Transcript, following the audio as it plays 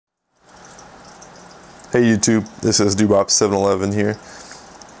Hey YouTube, this is Dubop711 here.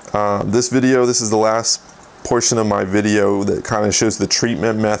 This is the last portion of my video that kind of shows the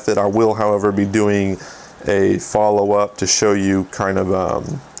treatment method. I will, however, be doing a follow-up to show you kind of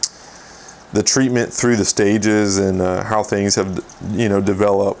the treatment through the stages and how things have,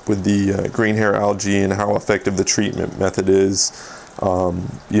 developed with the green hair algae and how effective the treatment method is,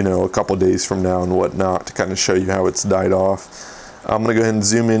 a couple days from now and whatnot, to kind of show you how it's died off. I'm going to go ahead and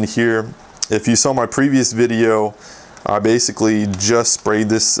zoom in here. If you saw my previous video, I basically just sprayed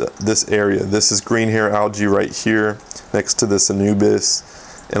this area. This is green hair algae right here next to this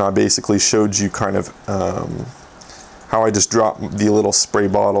Anubis, and I basically showed you kind of how I just dropped the little spray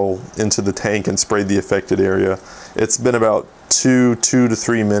bottle into the tank and sprayed the affected area. It's been about 2 to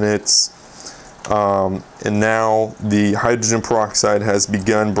 3 minutes, and now the hydrogen peroxide has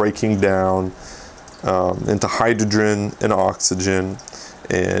begun breaking down into hydrogen and oxygen,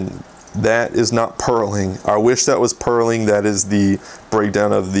 and that is not pearling. I wish that was pearling. That is the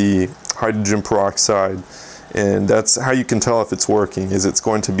breakdown of the hydrogen peroxide, and that's how you can tell if it's working. It's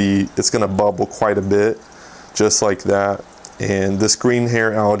going to bubble quite a bit, just like that. And this green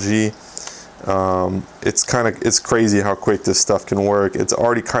hair algae, it's crazy how quick this stuff can work. It's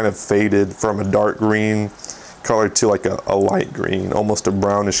already kind of faded from a dark green color to like a light green, almost a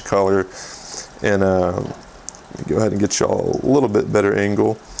brownish color. And let me go ahead and get y'all a little bit better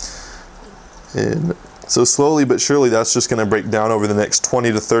angle. And so slowly but surely that's just going to break down over the next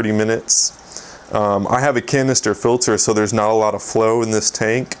 20 to 30 minutes. I have a canister filter, so there's not a lot of flow in this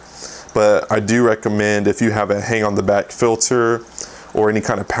tank, but I do recommend, if you have a hang on the back filter or any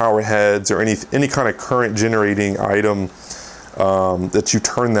kind of power heads or any kind of current generating item, that you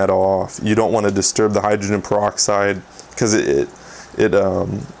turn that off. You don't want to disturb the hydrogen peroxide, because it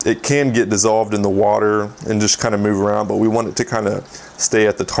can get dissolved in the water and just kind of move around, but we want it to kind of stay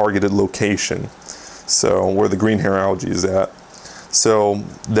at the targeted location, so where the green hair algae is at. So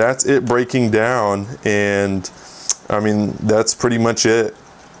that's it breaking down, and I mean, that's pretty much it.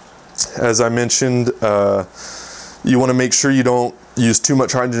 As I mentioned, you want to make sure you don't use too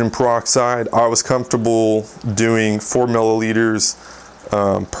much hydrogen peroxide. I was comfortable doing 4 milliliters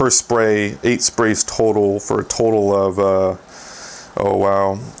per spray, 8 sprays total, for a total of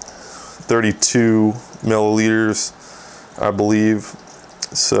 32 milliliters, I believe.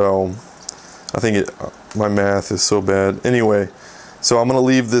 So I think my math is so bad. Anyway, so I'm going to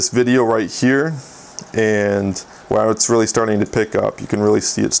leave this video right here, and wow, it's really starting to pick up. You can really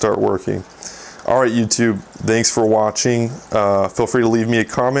see it start working. Alright YouTube, thanks for watching. Feel free to leave me a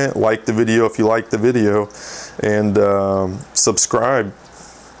comment, like the video if you like the video, and subscribe.